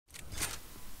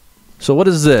So what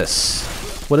is this?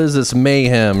 What is this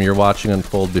mayhem you're watching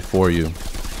unfold before you?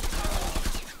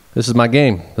 This is my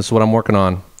game. This is what I'm working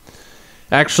on.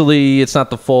 Actually, it's not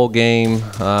the full game.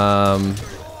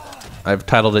 I've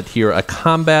titled it here, A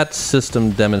Combat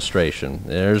System Demonstration.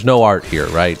 There's no art here,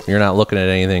 right? You're not looking at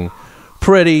anything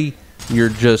pretty. You're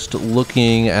just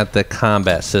looking at the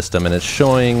combat system, and it's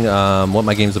showing what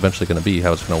my game's eventually going to be,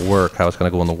 how it's going to work, how it's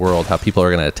going to go in the world, how people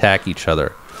are going to attack each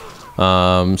other.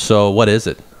 So what is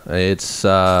it? It's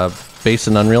based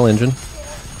in Unreal Engine,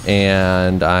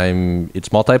 and it's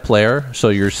multiplayer, so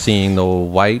you're seeing the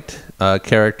white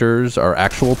characters are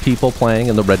actual people playing,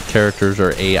 and the red characters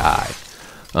are AI.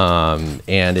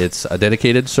 And it's a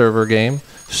dedicated server game,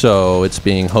 so it's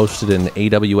being hosted in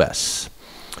AWS.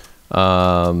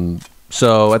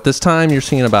 So at this time, you're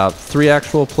seeing about 3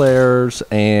 actual players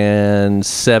and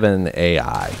 7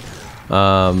 AI.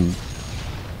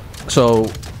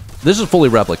 So this is fully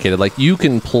replicated. Like, you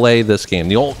can play this game.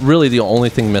 Really, the only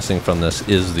thing missing from this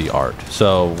is the art.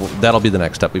 So that'll be the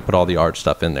next step. We put all the art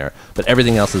stuff in there, but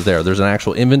everything else is there. There's an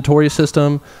actual inventory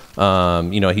system.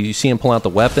 You see him pull out the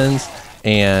weapons,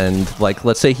 and like,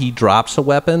 let's say he drops a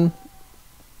weapon.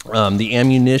 The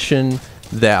ammunition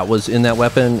that was in that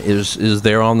weapon is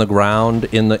there on the ground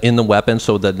in the weapon,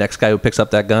 so the next guy who picks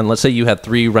up that gun, let's say you had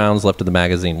 3 rounds left in the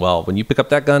magazine. Well, when you pick up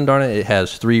that gun, darn it, it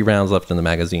has 3 rounds left in the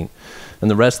magazine, and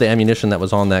the rest of the ammunition that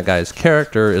was on that guy's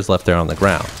character is left there on the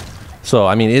ground. So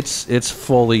I mean, it's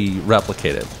fully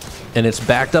replicated, and it's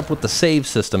backed up with the save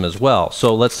system as well.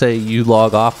 So let's say you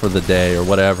log off for the day or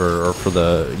whatever, or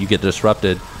you get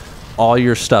disrupted, all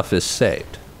your stuff is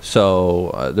saved.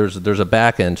 So there's a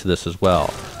back end to this as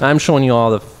well. I'm showing you all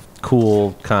the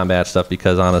cool combat stuff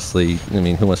because honestly, I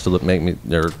mean, who wants to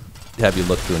have you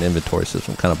look through an inventory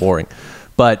system? Kind of boring.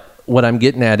 But what I'm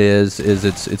getting at is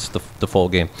it's the full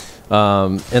game.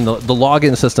 And the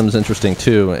login system is interesting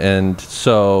too. And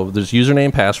so there's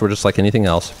username, password, just like anything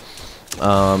else.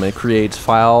 It creates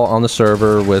file on the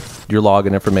server with your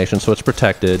login information, so it's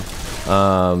protected.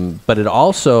 But it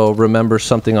also remembers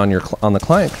something on the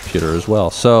client computer as well.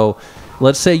 So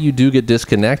let's say you do get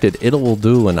disconnected, it will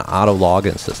do an auto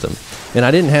login system. And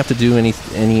I didn't have to do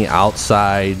any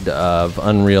outside of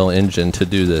Unreal Engine to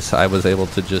do this. I was able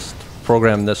to just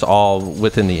program this all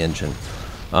within the engine.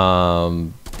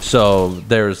 So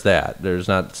there's that. There's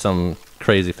not some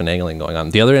crazy finagling going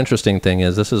on. The other interesting thing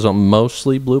is this is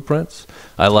mostly blueprints.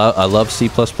 I love C++.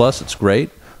 It's great.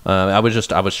 I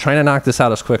was trying to knock this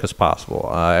out as quick as possible.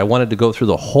 I wanted to go through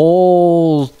the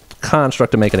whole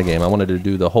construct of making a game. I wanted to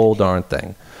do the whole darn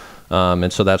thing.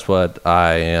 And so that's what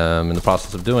I am in the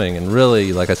process of doing. And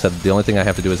really, like I said, the only thing I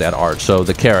have to do is add art. So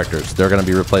the characters, they're going to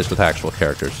be replaced with actual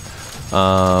characters.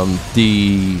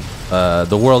 The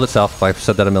world itself, I've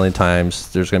said that a million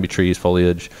times, there's going to be trees,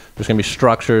 foliage, there's going to be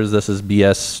structures. This is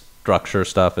BS structure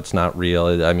stuff. It's not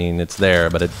real. I mean, it's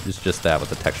there, but it's just that with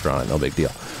the texture on it. No big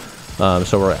deal.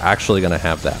 So we're actually going to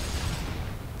have that.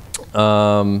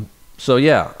 So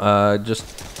yeah,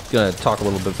 just going to talk a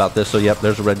little bit about this. So yep,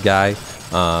 there's a red guy.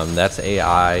 That's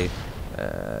AI.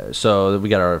 So we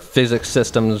got our physics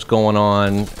systems going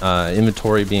on,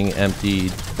 inventory being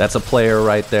emptied. That's a player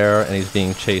right there, and he's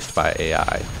being chased by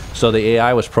AI. So the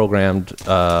AI was programmed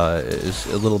is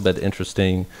a little bit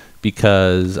interesting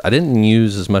because I didn't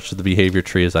use as much of the behavior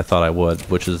tree as I thought I would,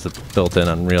 which is the built-in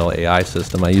Unreal AI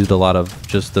system. I used a lot of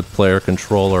just the player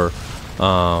controller,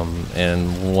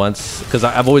 and once, because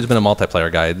I've always been a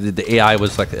multiplayer guy, the AI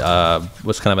was like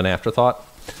was kind of an afterthought,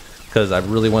 because I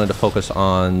really wanted to focus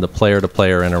on the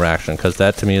player-to-player interaction, because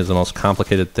that to me is the most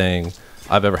complicated thing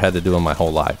I've ever had to do in my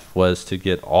whole life, was to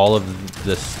get all of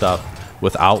this stuff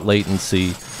without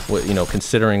latency,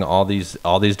 considering all these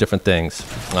different things,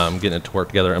 getting it to work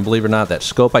together. And believe it or not, that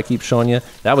scope I keep showing you,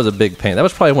 that was a big pain. That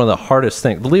was probably one of the hardest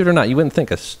things. Believe it or not, you wouldn't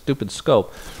think a stupid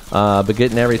scope, but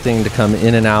getting everything to come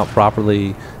in and out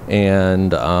properly,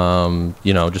 and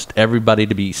just everybody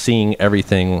to be seeing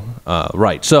everything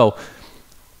right. So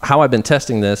how I've been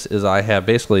testing this is I have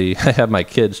my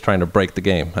kids trying to break the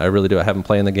game. I really do. I have them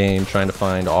playing the game, trying to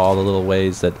find all the little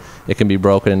ways that it can be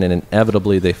broken, and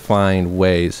inevitably they find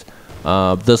ways.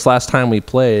 This last time we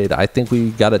played, I think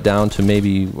we got it down to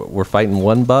maybe we're fighting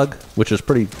 1 bug, which is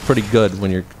pretty good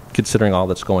when you're considering all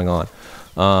that's going on.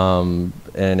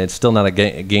 And it's still not a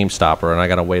game stopper, and I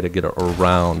got a way to get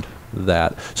around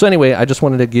that. So anyway, I just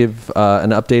wanted to give an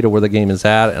update of where the game is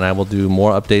at, and I will do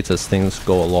more updates as things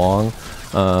go along.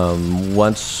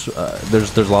 Once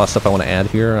there's a lot of stuff I want to add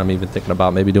here. I'm even thinking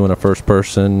about maybe doing a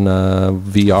first-person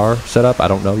VR setup. I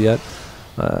don't know yet.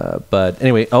 But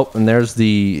anyway, oh, and there's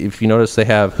the, if you notice, they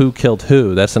have who killed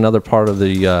who. That's another part of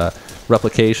the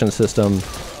replication system.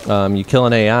 You kill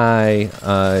an AI,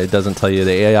 it doesn't tell you.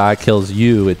 The AI kills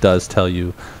you, it does tell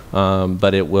you.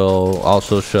 But it will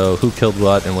also show who killed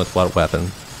what and with what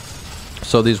weapon.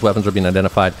 So these weapons are being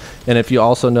identified. And if you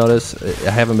also notice,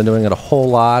 I haven't been doing it a whole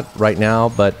lot right now,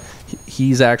 but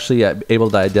he's actually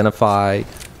able to identify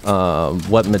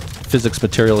what physics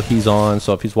material he's on.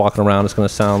 So if he's walking around, it's going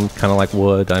to sound kind of like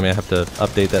wood. I may have to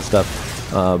update that stuff.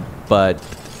 But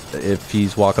if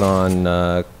he's walking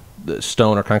on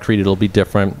stone or concrete, it'll be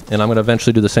different. And I'm going to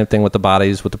eventually do the same thing with the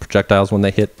bodies, with the projectiles when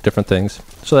they hit different things.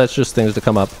 So that's just things to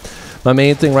come up. My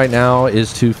main thing right now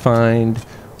is to find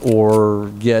or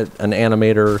get an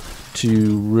animator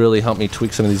to really help me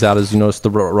tweak some of these out. As you notice,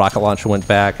 the rocket launcher went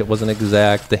back. It wasn't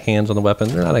exact. The hands on the weapon,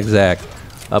 they're not exact.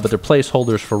 But they're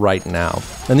placeholders for right now.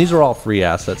 And these are all free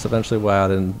assets. Eventually we'll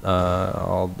out and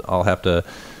I'll have to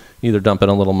either dump in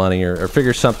a little money or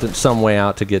figure some way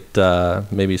out to get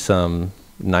maybe some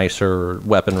nicer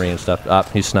weaponry and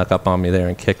stuff. He snuck up on me there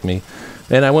and kicked me.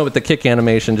 And I went with the kick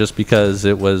animation just because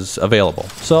it was available.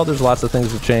 So there's lots of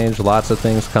things to change, lots of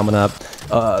things coming up.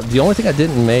 The only thing I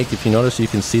didn't make, if you notice, you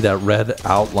can see that red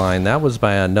outline. That was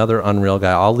by another Unreal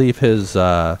guy. I'll leave his...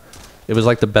 it was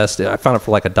like the best. I found it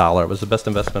for like $1. It was the best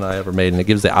investment I ever made, and it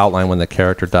gives the outline when the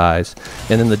character dies,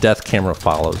 and then the death camera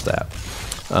follows that.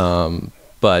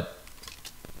 But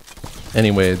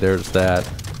anyway, there's that.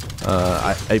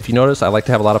 If you notice, I like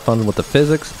to have a lot of fun with the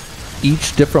physics.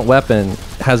 Each different weapon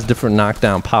has different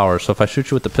knockdown power. So if I shoot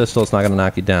you with the pistol, it's not going to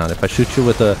knock you down. If I shoot you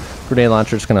with a grenade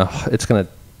launcher, it's gonna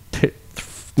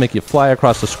make you fly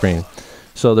across the screen.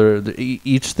 So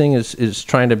each thing is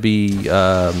trying to be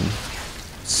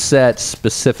set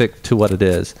specific to what it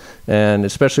is. And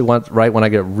especially right when I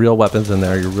get real weapons in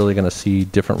there, you're really going to see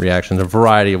different reactions, a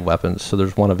variety of weapons. So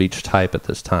there's one of each type at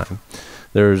this time.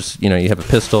 There's, you have a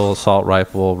pistol, assault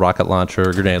rifle, rocket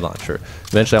launcher, grenade launcher.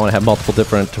 Eventually I want to have multiple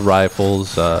different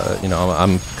rifles.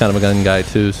 I'm kind of a gun guy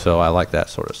too, so I like that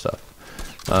sort of stuff.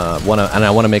 And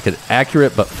I want to make it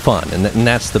accurate but fun. And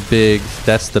that's the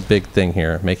big thing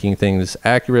here, making things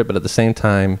accurate, but at the same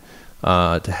time,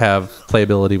 to have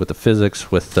playability with the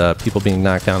physics, with people being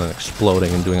knocked down and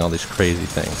exploding and doing all these crazy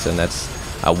things. And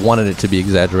I wanted it to be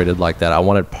exaggerated like that. I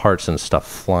wanted parts and stuff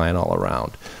flying all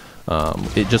around.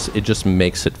 It just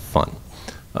makes it fun.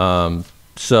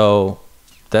 So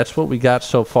that's what we got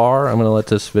so far. I'm going to let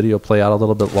this video play out a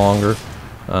little bit longer.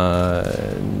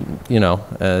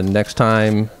 Next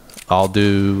time I'll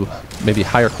do maybe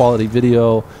higher quality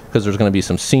video because there's going to be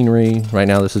some scenery. Right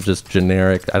now this is just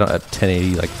generic. I don't have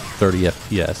 1080, like 30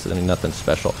 FPS. I mean, nothing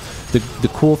special. The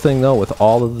cool thing though, with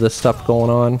all of this stuff going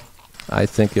on, I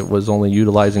think it was only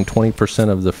utilizing 20%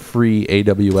 of the free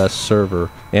AWS server,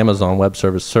 Amazon Web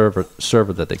Service server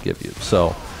that they give you.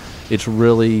 So it's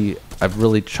really, I've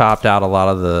really chopped out a lot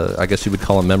of the, I guess you would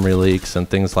call them memory leaks and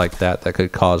things like that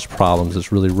could cause problems.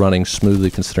 It's really running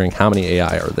smoothly considering how many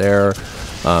AI are there,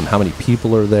 how many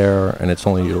people are there, and it's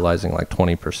only utilizing like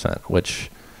 20%,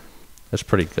 which is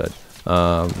pretty good.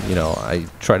 I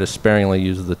try to sparingly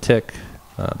use the tick,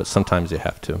 but sometimes you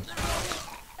have to.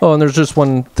 Oh, and there's just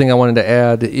one thing I wanted to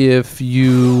add. If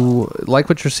you like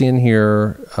what you're seeing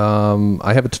here,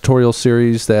 I have a tutorial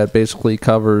series that basically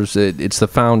covers it. It's the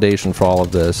foundation for all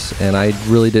of this, and I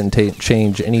really didn't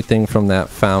change anything from that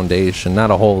foundation. Not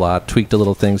a whole lot. Tweaked a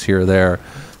little things here or there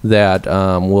that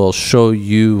will show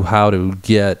you how to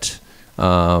get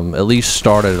at least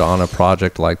started on a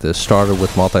project like this. Started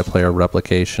with multiplayer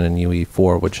replication in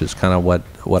UE4, which is kind of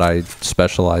what I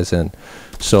specialize in.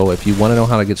 So if you want to know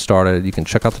how to get started, you can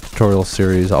check out the tutorial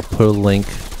series. I'll put a link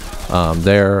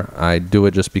there. I do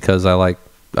it just because I like,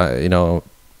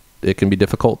 it can be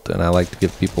difficult, and I like to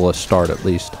give people a start at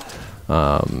least.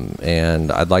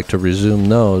 And I'd like to resume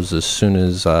those as soon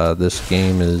as this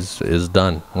game is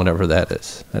done, whenever that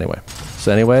is. Anyway,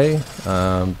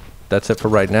 that's it for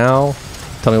right now.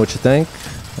 Tell me what you think.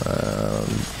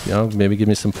 Maybe give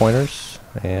me some pointers,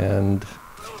 and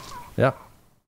yeah.